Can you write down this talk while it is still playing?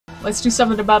Let's do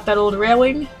something about that old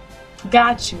railing.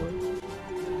 Got you.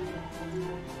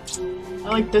 I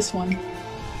like this one.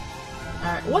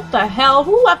 Alright, what the hell?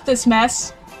 Who left this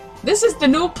mess? This is the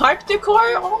new park decor?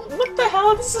 Oh, what the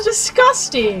hell? This is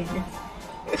disgusting!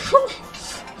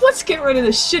 Let's get rid of the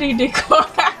shitty decor.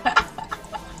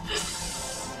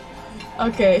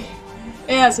 Okay.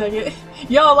 Yeah, a second.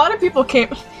 Yo, a lot of people came.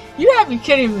 You have to be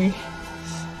kidding me.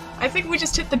 I think we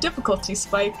just hit the difficulty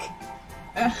spike.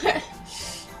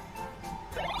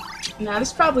 Nah,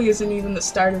 this probably isn't even the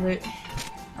start of it.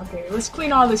 Okay, let's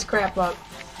clean all this crap up.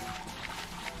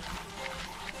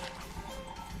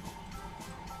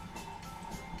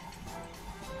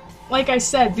 Like I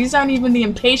said, these aren't even the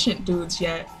impatient dudes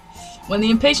yet. When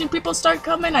the impatient people start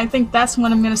coming, I think that's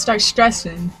when I'm gonna start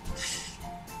stressing.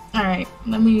 Alright,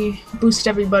 let me boost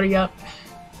everybody up.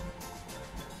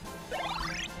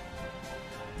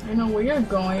 I know where you're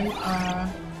going.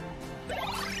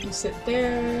 You sit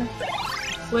there.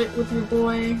 Flirt with your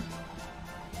boy.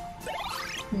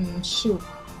 Shoot.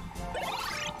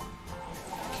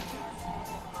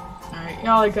 Alright,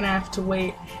 y'all are gonna have to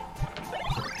wait.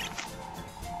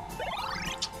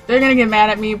 They're gonna get mad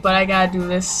at me, but I gotta do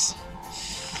this.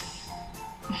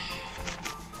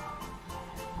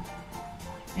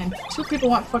 And 2 people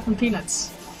want fucking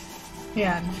peanuts.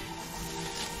 Man.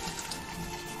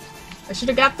 I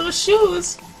should've got those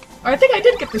shoes! Or I think I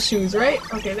did get the shoes, right?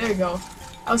 Okay, there you go.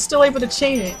 I was still able to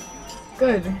chain it.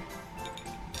 Good.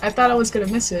 I thought I was gonna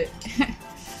miss it.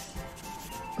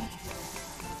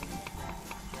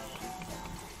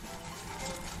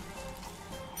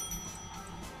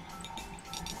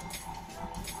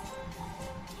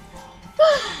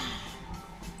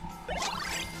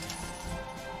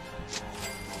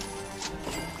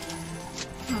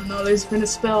 Oh no, there's been a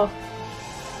spill.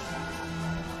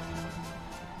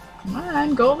 Come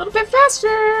on, go a little bit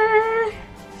faster!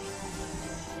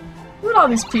 Look at all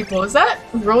these people. Is that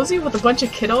Rosie with a bunch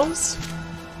of kiddos?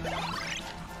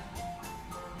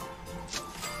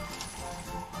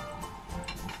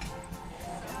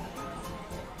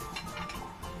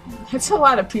 It's a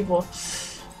lot of people.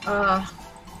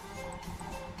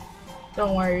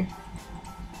 Don't worry.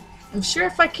 I'm sure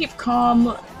if I keep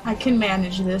calm, I can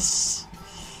manage this.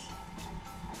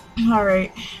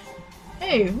 Alright.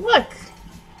 Hey, look!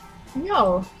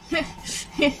 Yo!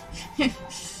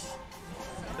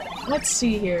 Let's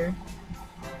see here.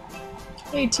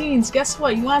 Hey teens, guess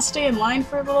what? You wanna stay in line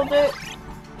for a little bit?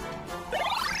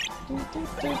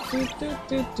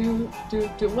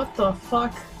 What the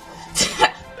fuck?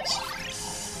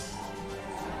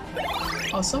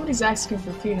 Oh, somebody's asking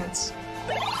for peanuts.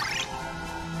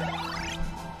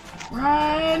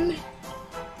 Run!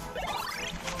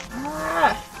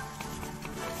 Ah!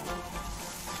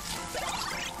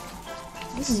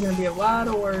 This is gonna be a lot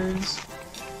of words.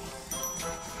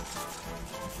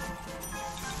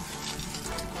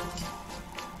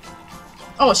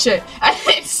 Oh shit, I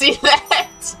didn't see that!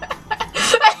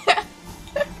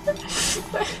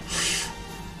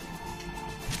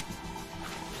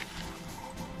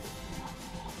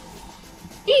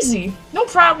 Easy, no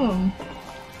problem.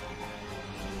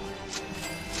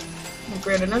 Oh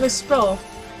great, another spill.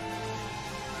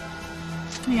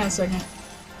 Hang on a second.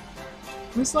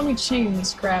 At least let me chain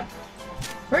this crap.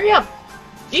 Hurry up!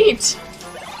 Eat!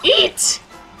 Eat!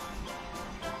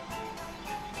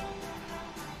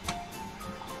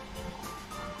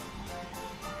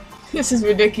 This is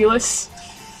ridiculous.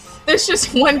 There's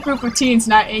just one group of teens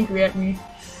not angry at me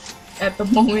at the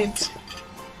moment.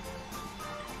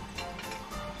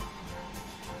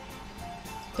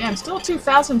 Damn, still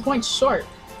 2,000 points short.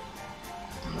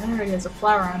 There already has a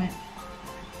flower on it.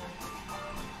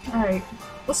 Alright,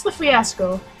 what's the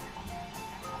fiasco?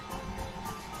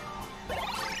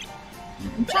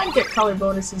 I'm trying to get color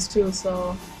bonuses too,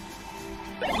 so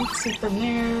let's sit them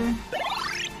there.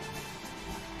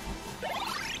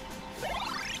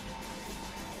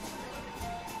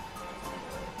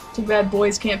 Too bad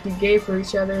boys can't be gay for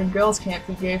each other and girls can't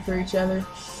be gay for each other.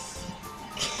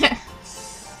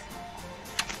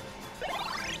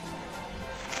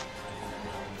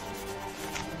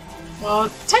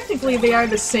 Well, technically they are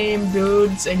the same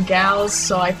dudes and gals,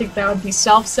 so I think that would be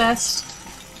self-cessed.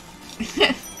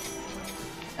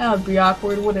 That would be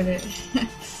awkward, wouldn't it?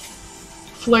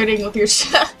 Flirting with your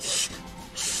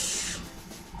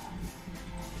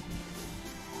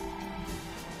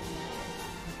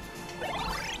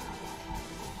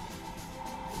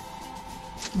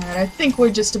Alright, I think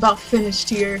we're just about finished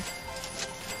here.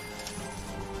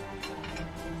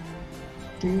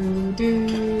 Do do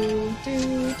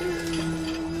do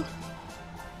do.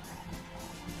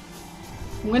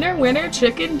 Winner, winner,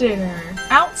 chicken dinner.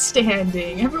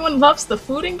 Outstanding. Everyone loves the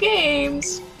food and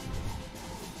games.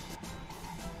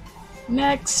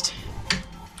 Next.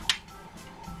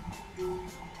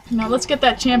 Now let's get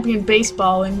that champion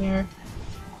baseball in here.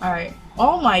 Alright.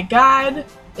 Oh my god.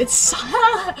 It's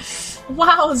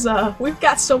wowza. We've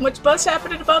got so much buzz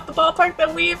happening about the ballpark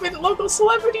that we even local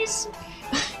celebrities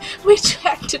we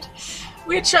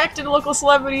attracted local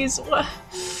celebrities.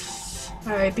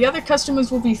 Alright, the other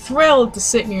customers will be thrilled to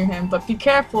sit near him, but be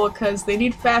careful because they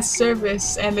need fast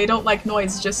service and they don't like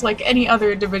noise just like any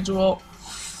other individual.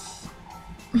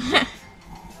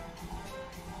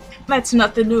 That's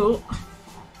nothing new.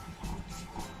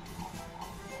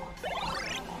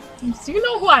 So you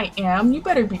know who I am, you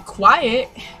better be quiet.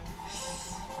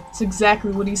 That's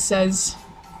exactly what he says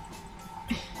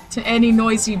to any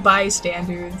noisy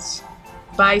bystanders.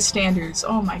 Bystanders,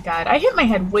 oh my god. I hit my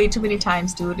head way too many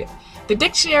times, dude. The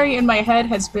dictionary in my head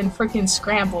has been freaking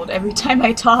scrambled every time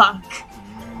I talk.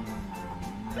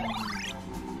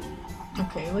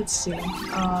 Okay, let's see.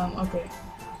 Okay.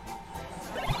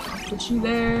 I'll put you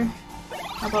there.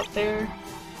 How about there?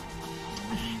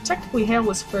 Technically, Hale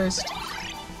was first.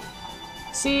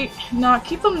 See, nah,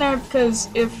 keep them there because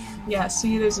if... Yeah,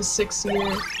 see, there's a 6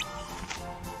 here.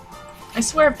 I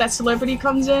swear if that celebrity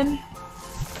comes in...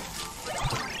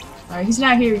 Alright, he's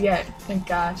not here yet. Thank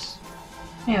gosh.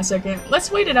 Hang on a second. Let's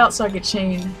wait it out so I get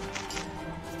chained.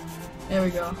 There we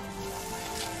go.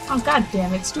 Oh, god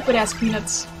damn it. Stupid ass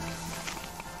peanuts.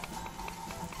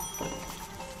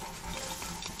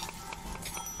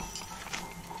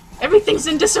 Everything's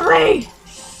in disarray!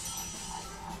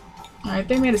 Alright,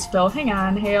 they made a spell. Hang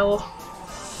on, Hale.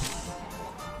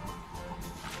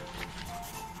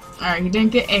 Alright, he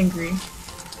didn't get angry.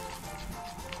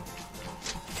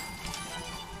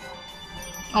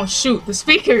 Oh shoot, the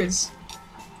speakers!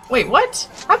 Wait, what?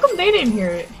 How come they didn't hear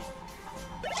it?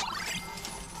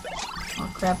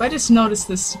 Oh crap, I just noticed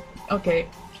this. Okay,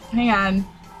 hang on.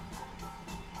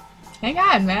 Hang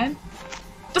on, man.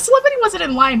 The celebrity wasn't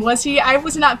in line, was he? I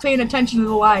was not paying attention to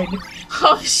the line.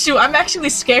 Oh shoot, I'm actually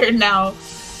scared now.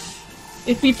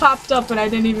 If he popped up and I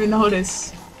didn't even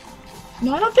notice.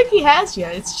 No, I don't think he has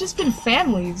yet. It's just been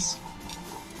families.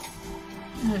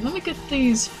 Alright, let me get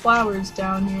these flowers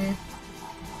down here.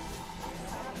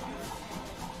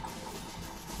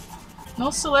 No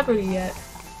celebrity yet.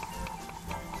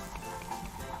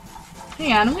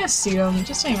 Hang on, I'm gonna see them.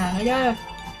 Just hang on.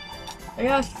 I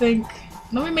gotta think.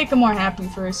 Let me make them more happy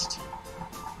first.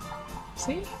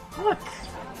 See? Look.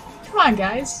 Come on,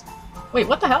 guys. Wait,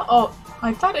 what the hell? Oh,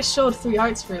 I thought it showed 3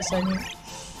 hearts for a second.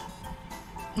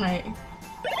 Alright.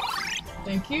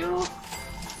 Thank you.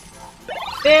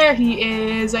 There he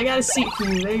is. I got a seat for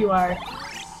you. There you are.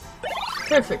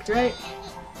 Perfect, right?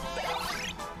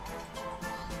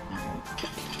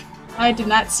 I did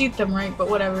not seat them right, but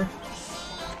whatever.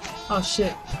 Oh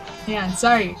shit. Hang on,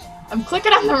 sorry. I'm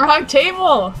clicking on the wrong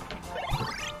table!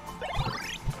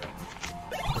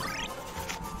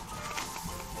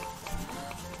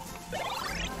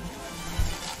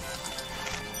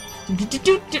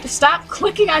 Stop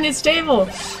clicking on his table!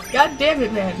 God damn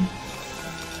it, man.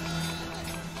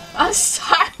 I'm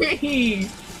sorry!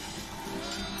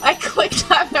 I clicked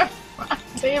on the wrong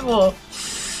table!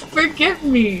 Forgive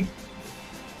me!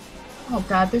 Oh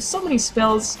god, there's so many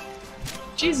spills.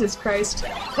 Jesus Christ.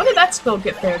 When did that spill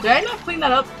get there? Did I not clean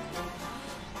that up?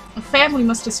 A family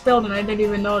must have spilled and I didn't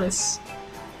even notice.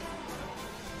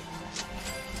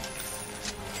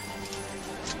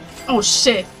 Oh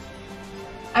shit.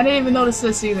 I didn't even notice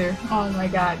this either. Oh my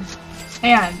god.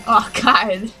 And, oh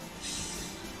god.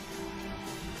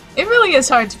 It really is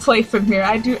hard to play from here.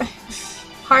 I do...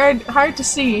 Hard to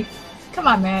see. Come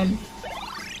on, man.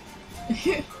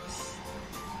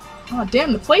 Oh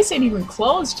damn, the place ain't even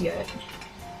closed yet.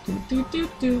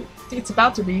 It's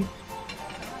about to be.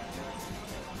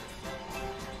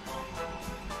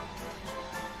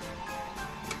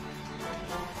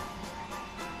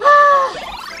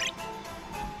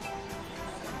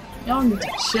 Y'all need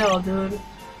to chill, dude.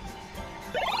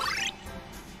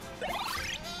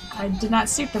 I did not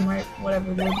seat them right.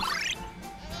 Whatever, dude.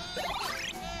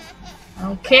 I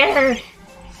don't care.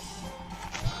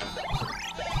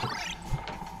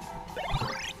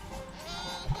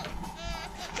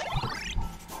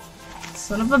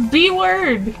 Son of a B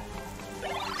word!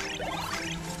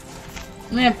 I'm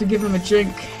gonna have to give him a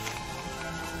drink.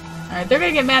 Alright, they're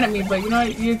gonna get mad at me, but you know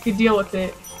what? You could deal with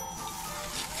it.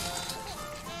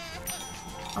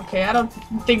 Okay, I don't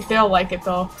think they'll like it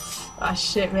though. Ah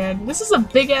shit, man. This is a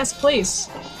big ass place.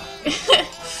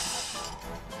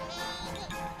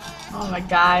 Oh my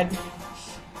god.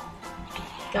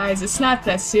 Guys, it's not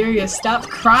that serious. Stop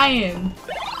crying.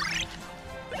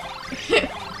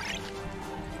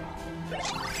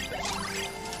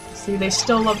 See, they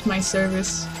still loved my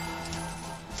service.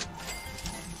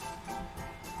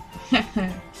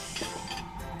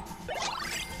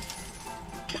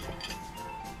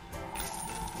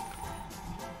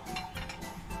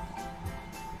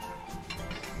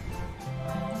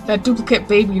 That duplicate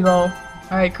baby though.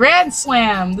 Alright, Grand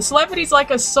Slam! The celebrities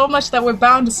like us so much that we're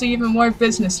bound to see even more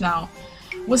business now.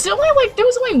 Was there only like, there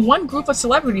was only one group of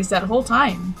celebrities that whole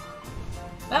time?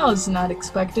 That was not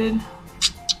expected.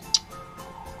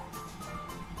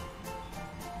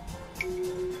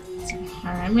 Alright,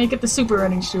 I'm gonna get the super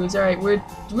running shoes. Alright, we're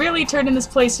really turning this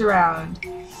place around.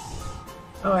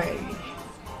 Alright.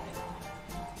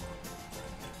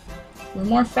 We're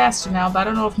more faster now, but I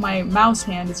don't know if my mouse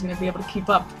hand is gonna be able to keep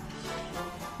up.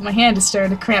 My hand is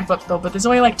starting to cramp up though, but there's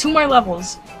only like 2 more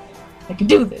levels. I can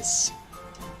do this.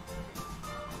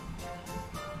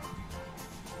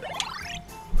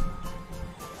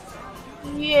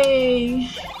 Yay!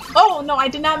 Oh no, I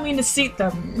did not mean to seat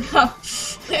them.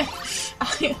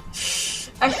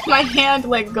 My hand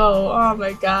let go. Oh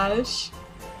my gosh.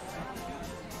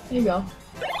 There you go.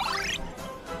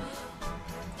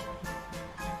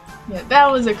 Yeah,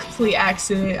 that was a complete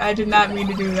accident. I did not mean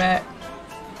to do that.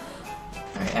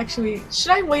 Alright, actually,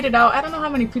 should I wait it out? I don't know how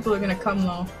many people are gonna come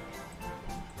though.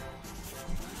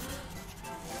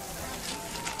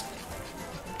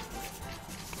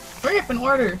 Hurry up and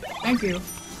order. Thank you.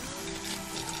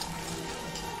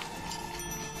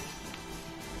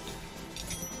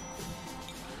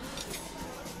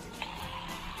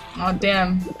 Oh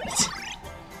damn.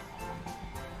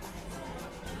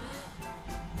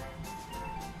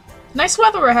 Nice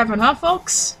weather we're having, huh,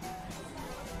 folks?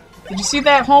 Did you see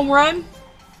that home run?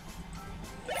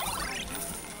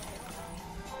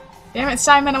 Damn it,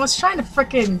 Simon, I was trying to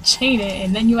frickin' chain it,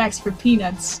 and then you asked for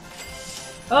peanuts.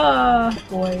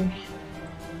 Boy.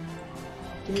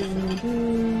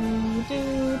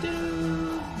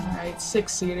 Alright,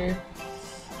 6-seater.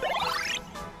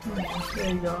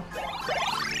 There you go.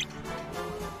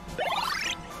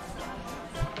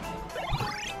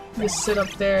 Just sit up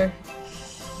there.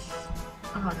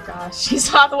 Oh gosh,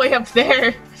 he's all the way up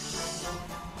there.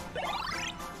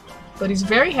 But he's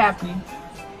very happy.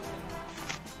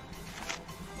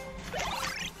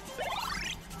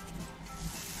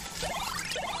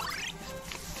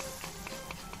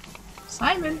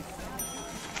 Simon!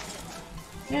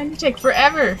 Man, you take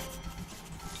forever!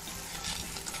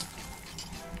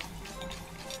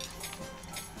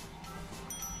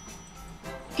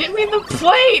 Give me the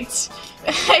plate!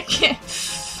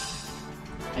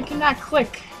 I cannot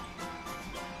click.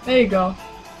 There you go.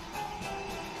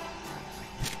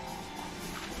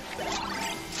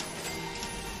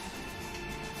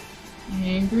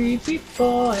 Angry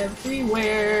people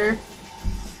everywhere.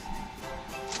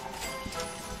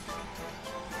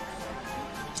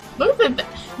 Look at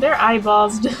their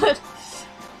eyeballs, dude.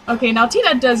 Okay, now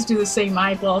Tina does do the same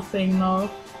eyeball thing, though.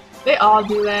 They all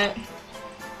do that.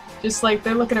 Just like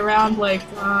they're looking around like,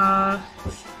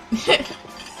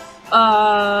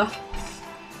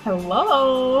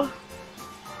 hello?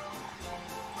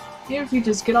 Maybe if you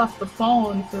just get off the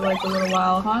phone for like a little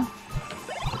while, huh?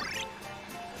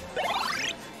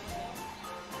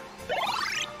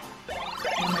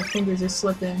 And my fingers are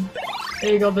slipping.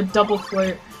 There you go, the double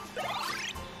flirt.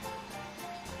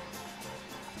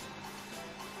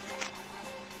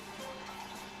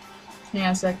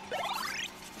 Yeah, a sec.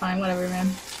 Fine, whatever, man.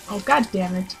 Oh, god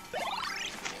damn it.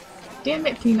 Damn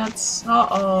it, Peanuts.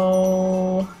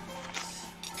 Uh-oh.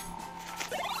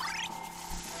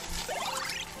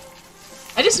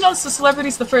 I just noticed the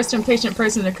celebrity's the first impatient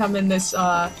person to come in this,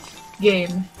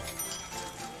 game.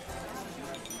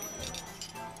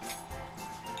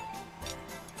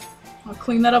 I'll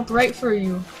clean that up right for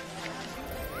you.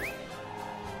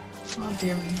 Oh,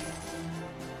 dear me.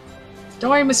 Don't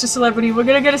worry, Mr. Celebrity, we're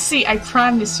gonna get a seat, I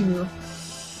promise you.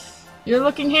 You're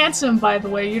looking handsome, by the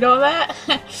way, you know that?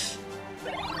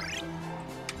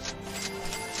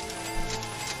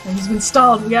 And he's been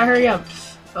stalled, we gotta hurry up.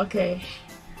 Okay.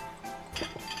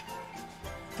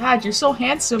 God, you're so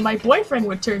handsome, my boyfriend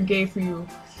would turn gay for you.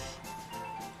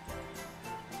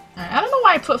 Alright, I don't know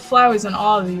why I put flowers in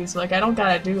all of these, like, I don't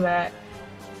gotta do that.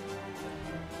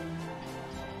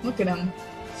 Look at him.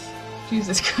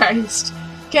 Jesus Christ.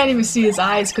 Can't even see his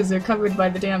eyes because they're covered by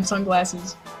the damn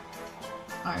sunglasses.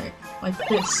 Alright, like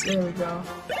this. There we go.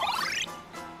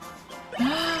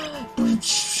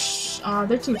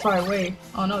 They're too far away.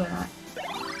 Oh, no, they're not.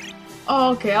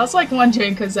 Oh, okay. I was like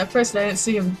wondering because at first I didn't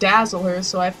see him dazzle her,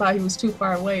 so I thought he was too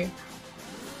far away.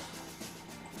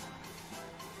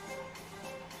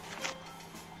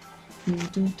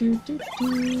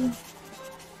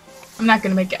 I'm not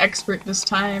gonna make it expert this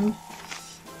time.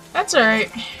 That's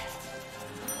alright.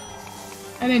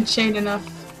 I didn't chain enough.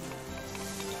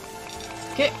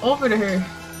 Get over to her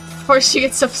before she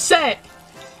gets upset.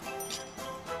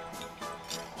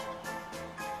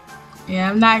 Yeah,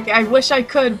 I'm not. I wish I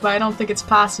could, but I don't think it's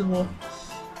possible.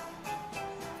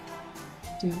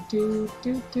 Do do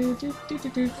do do do do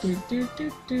do do do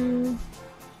do do.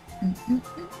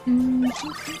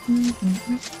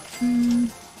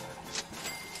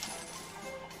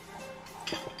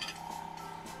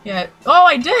 Yeah. Oh,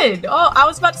 I did! Oh, I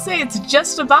was about to say it's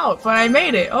just about, but I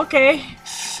made it. Okay.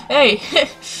 Hey,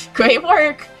 great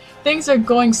work! Things are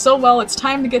going so well, it's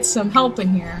time to get some help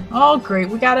in here. Oh, great.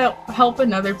 We gotta help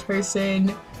another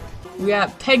person. We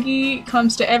got Peggy,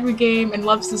 comes to every game and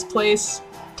loves this place.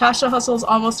 Tasha hustles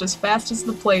almost as fast as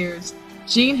the players.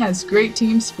 Jean has great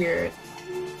team spirit.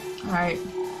 Alright.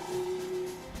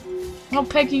 Well,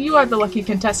 Peggy, you are the lucky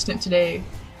contestant today.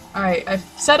 Alright, I've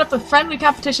set up a friendly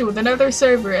competition with another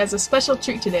server as a special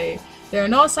treat today. There are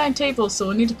no assigned tables, so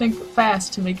we'll need to think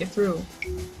fast to make it through.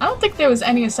 I don't think there was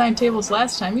any assigned tables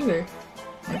last time either.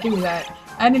 Right, give me that.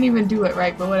 I didn't even do it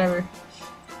right, but whatever.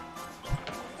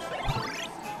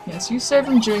 Yes, you serve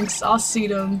them drinks, I'll seat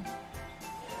them.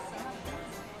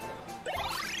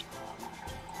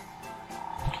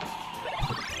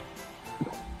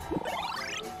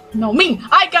 No, me!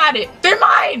 I got it! They're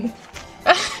mine!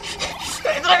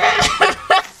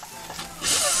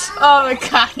 Oh my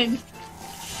god.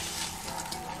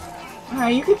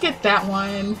 Alright, you could get that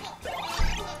one.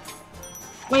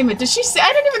 Wait a minute, did she say?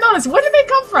 I didn't even notice. Where did they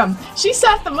come from? She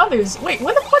sat the mothers. Wait,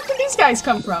 where the fuck did these guys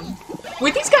come from?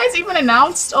 Were these guys even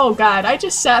announced? Oh god, I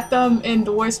just sat them in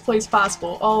the worst place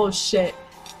possible. Oh shit.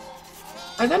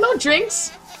 Are there no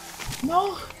drinks?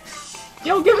 No.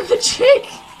 Yo, give me the drink!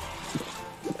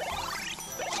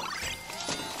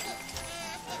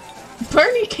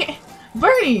 Bernie can't.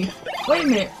 Bernie! Wait a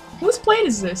minute. Whose plate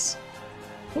is this?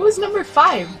 Who is number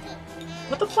 5?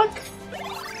 What the fuck?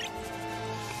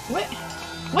 What?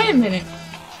 Wait a minute.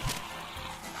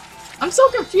 I'm so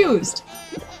confused.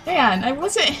 Man, I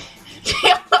wasn't.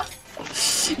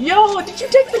 Yo, did you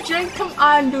take the drink? Come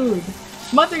on, dude.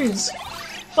 Mothers.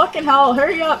 Fucking hell,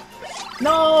 hurry up.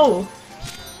 No.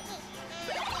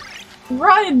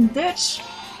 Run, bitch.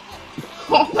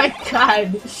 Oh my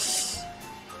god.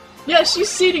 Yeah, she's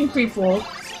seating people.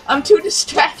 I'm too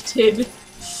distracted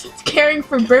caring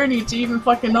for Bernie to even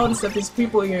fucking notice that there's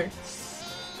people here.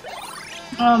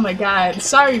 Oh my god.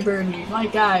 Sorry, Bernie. My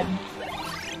god.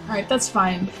 Alright, that's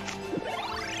fine.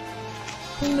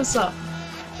 Clean this up.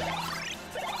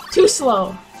 Too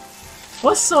slow.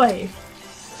 What's soy?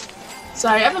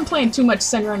 Sorry, I've been playing too much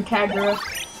Senran Kagura.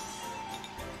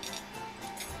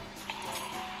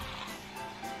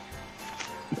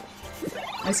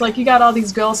 It's like you got all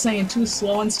these girls saying too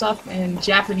slow and stuff in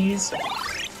Japanese.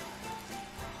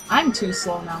 I'm too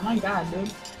slow now, my god,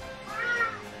 dude.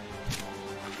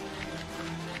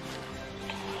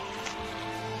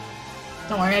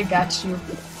 Don't worry, I got you.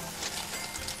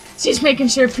 She's making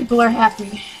sure people are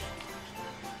happy.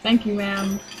 Thank you,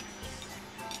 ma'am.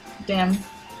 Damn.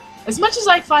 As much as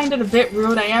I find it a bit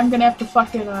rude, I am gonna have to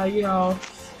fucking, you know,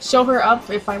 show her up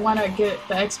if I want to get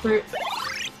the expert.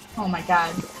 Oh my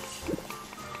god.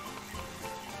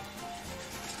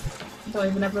 I don't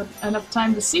even have enough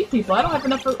time to see people. I don't have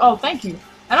enough. Oh, thank you.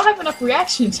 I don't have enough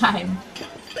reaction time.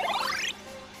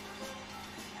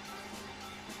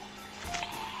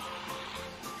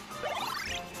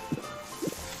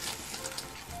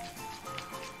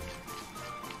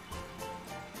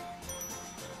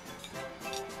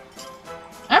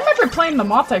 I remember playing the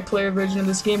multiplayer version of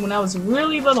this game when I was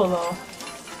really little, though.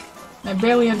 I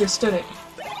barely understood it.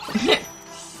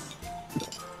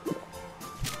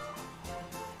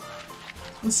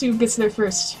 Let's see who gets there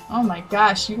first. Oh my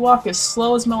gosh, you walk as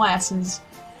slow as molasses.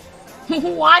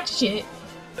 Watch it!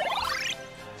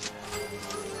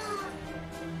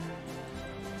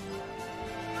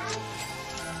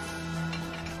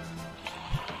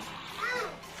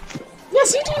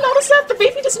 Yes, you do notice that? The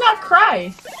baby does not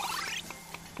cry.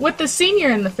 With the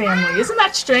senior in the family. Isn't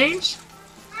that strange?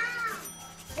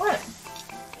 What?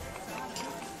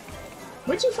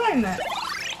 Where'd you find that?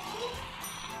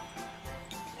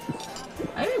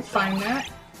 I didn't find that.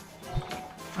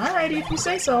 Alrighty, if you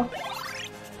say so.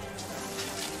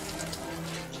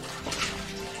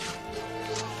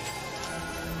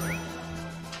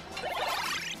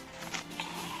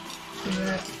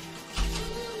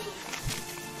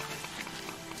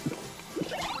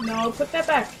 No, put that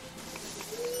back.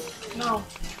 No.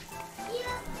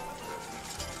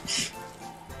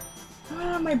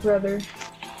 Ah, my brother.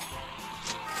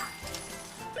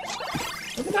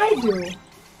 What did I do?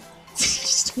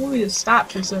 Just told me to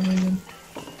stop for some reason.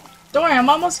 Don't worry, I'm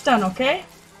almost done, okay?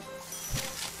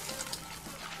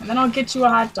 And then I'll get you a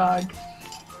hot dog.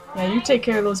 Yeah, you take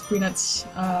care of those peanuts.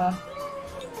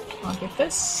 I'll get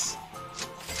this.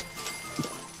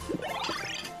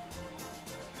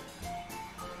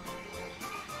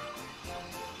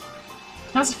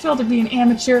 How's it feel to be an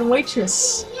amateur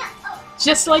waitress?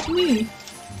 Just like me.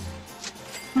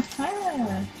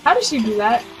 How did she do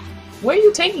that? Where are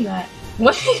you taking that?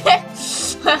 What?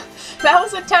 That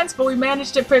was intense, but we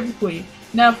managed it perfectly.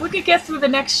 Now, if we could get through the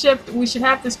next shift, we should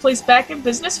have this place back in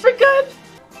business for good.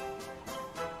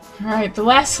 Alright, the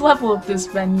last level of this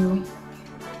venue.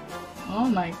 Oh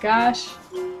my gosh.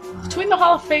 Between the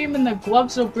Hall of Fame and the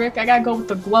Gloves-O Brick, I gotta go with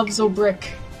the Gloves-O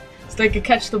Brick. So they can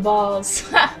catch the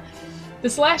balls.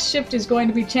 This last shift is going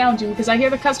to be challenging because I hear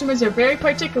the customers are very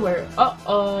particular.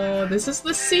 Uh-oh, this is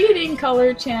the seating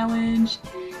color challenge.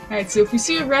 Alright, so if you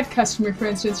see a red customer, for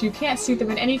instance, you can't seat them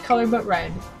in any color but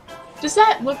red. Does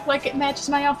that look like it matches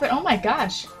my outfit? Oh my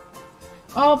gosh.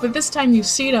 Oh, but this time you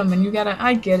seat them and you gotta...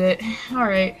 I get it.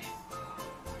 Alright.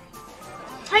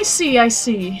 I see. I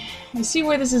see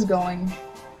where this is going.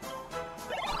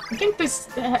 I think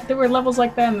there were levels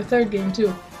like that in the third game,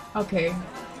 too. Okay.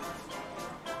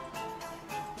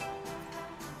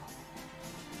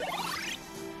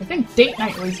 I think Date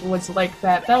Night was like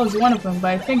that. That was one of them,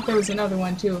 but I think there was another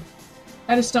one too.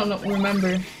 I just don't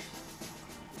remember.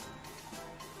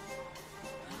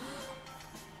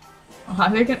 Oh,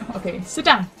 they're gonna... Okay, sit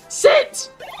down.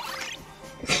 Sit!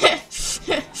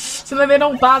 So that they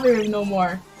don't bother him no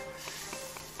more.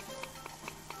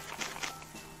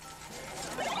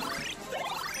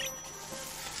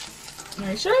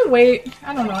 Alright, should I wait?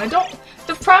 I don't know. I don't...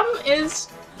 The problem is...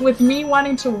 With me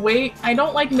wanting to wait, I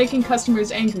don't like making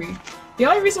customers angry. The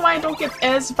only reason why I don't get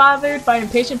as bothered by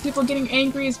impatient people getting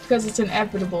angry is because it's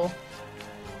inevitable.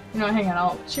 You know, hang on,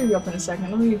 I'll cheer you up in a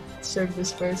second. Let me serve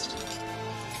this first.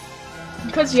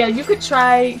 Because, yeah, you could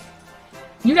try...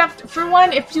 You'd have to, for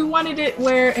one, if you wanted it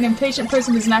where an impatient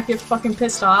person does not get fucking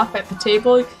pissed off at the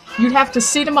table, you'd have to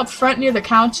seat them up front near the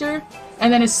counter,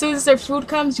 and then as soon as their food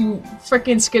comes, you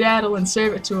frickin' skedaddle and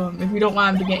serve it to them if you don't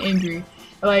want them to get angry.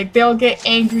 Like, they'll get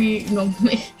angry, you know,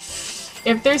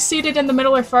 if they're seated in the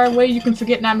middle or far away, you can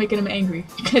forget not making them angry,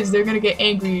 because they're gonna get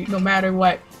angry no matter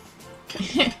what.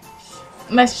 And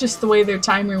that's just the way their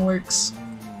timer works.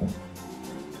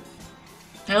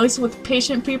 At least with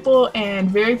patient people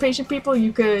and very patient people,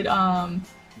 you could,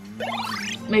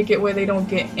 make it where they don't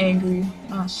get angry.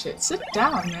 Oh shit, sit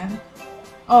down, man.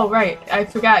 Oh right, I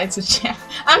forgot it's a chat.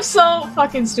 I'm so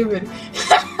fucking stupid.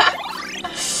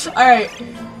 Alright.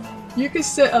 You can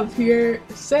sit up here.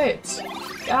 Sit.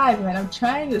 God, man, I'm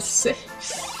trying to sit.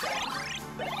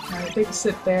 Alright, they can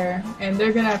sit there. And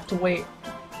they're gonna have to wait.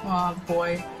 Oh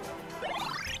boy.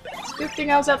 It's a good thing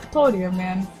I was at the podium,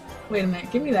 man. Wait a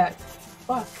minute, give me that.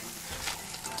 Fuck.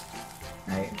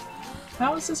 Alright.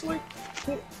 How does this work?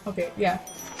 Okay, yeah.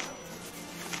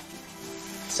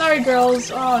 Sorry,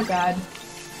 girls. Oh, God.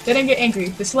 They didn't get angry.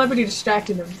 The celebrity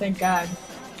distracted them, thank God.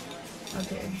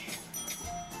 Okay.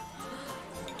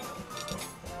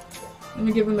 Let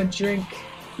me give him a drink.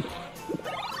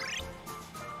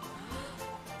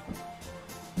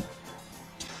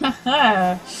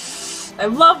 Haha. I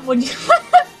love when you...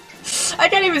 I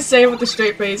can't even say it with a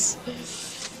straight face.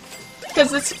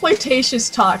 Because it's flirtatious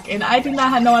talk, and I do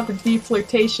not know how to be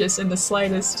flirtatious in the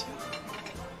slightest.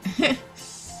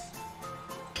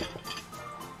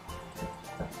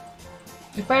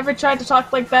 If I ever tried to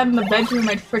talk like that in the bedroom,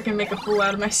 I'd freaking make a fool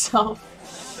out of myself.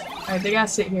 Alright, they gotta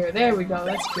sit here. There we go,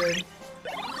 that's good.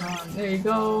 There you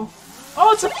go.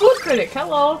 Oh, it's a food critic!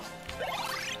 Hello!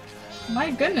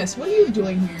 My goodness, what are you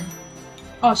doing here?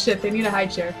 Oh shit, they need a high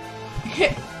chair.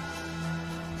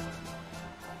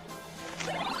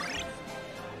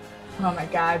 Oh my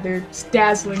god, they're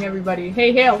dazzling everybody.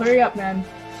 Hey, Hale, hurry up, man.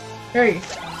 Hurry.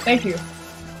 Thank you.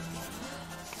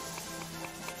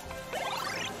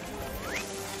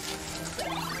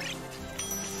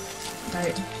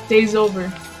 Alright, day's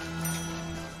over.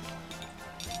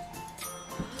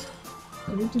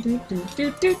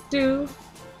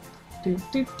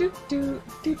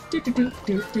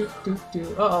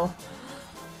 Uh-oh.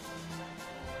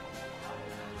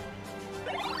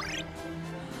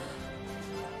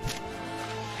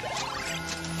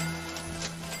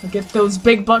 Get those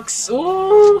big bucks.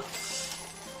 Ooh.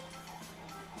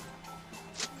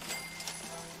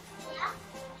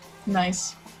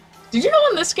 Nice. Did you know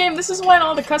in this game, this is when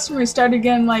all the customers started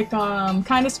getting like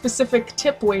kind of specific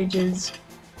tip wages.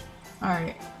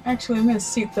 Alright, actually I'm gonna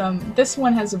seat them. This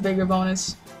one has a bigger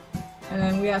bonus. And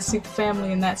then we gotta seat the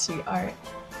family in that seat. Alright.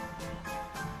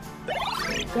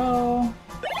 There we go.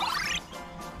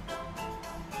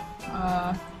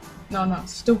 No,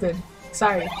 stupid.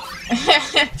 Sorry.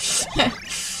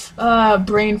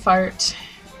 Brain fart.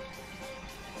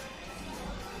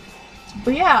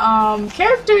 But yeah,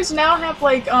 characters now have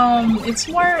like, it's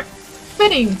more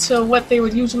fitting to what they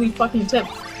would usually fucking tip.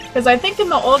 Because I think in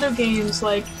the older games,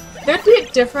 like, there'd be a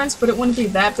difference, but it wouldn't be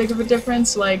that big of a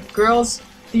difference. Like, girls,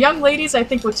 the young ladies, I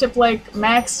think would tip like,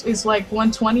 max is like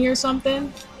 120 or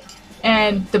something.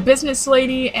 And the business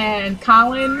lady and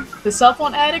Colin, the cell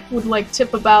phone addict, would like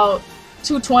tip about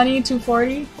 220,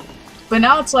 240. But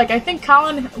now it's like, I think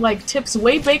Colin like tips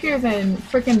way bigger than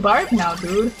freaking Barb now,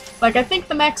 dude. Like, I think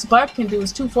the max Barb can do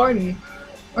is 240.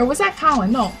 Or was that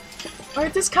Colin? No. Or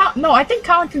this Colin? No, I think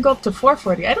Colin can go up to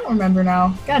 440. I don't remember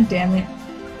now. God damn it.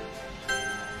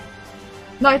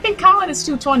 No, I think Colin is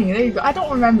 220. There you go. I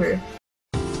don't remember.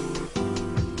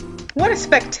 What a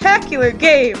spectacular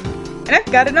game! And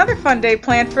I've got another fun day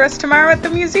planned for us tomorrow at the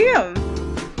museum!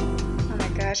 Oh my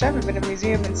gosh, I haven't been to a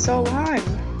museum in so long.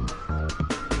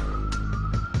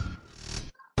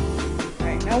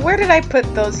 Alright, now where did I put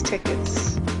those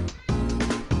tickets?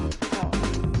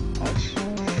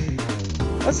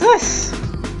 What's this?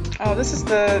 Oh, this is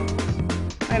the...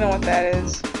 I know what that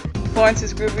is.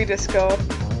 Florence's Groovy Disco.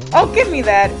 Oh, give me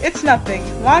that! It's nothing.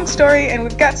 Long story, and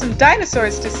we've got some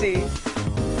dinosaurs to see.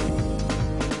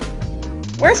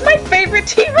 Where's my favorite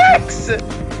T-Rex?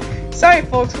 Sorry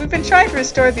folks, we've been trying to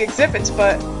restore the exhibits,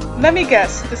 but let me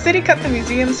guess, the city cut the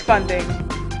museum's funding.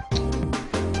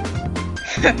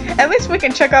 At least we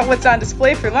can check out what's on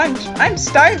display for lunch. I'm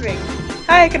starving.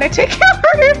 Hi, can I take your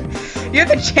order? You're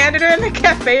the janitor and the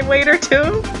cafe waiter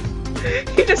too?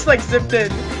 He just like zipped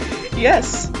in.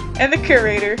 Yes, and the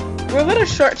curator. We're a little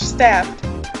short-staffed.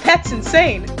 That's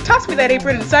insane. Toss me that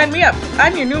apron and sign me up.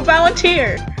 I'm your new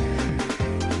volunteer.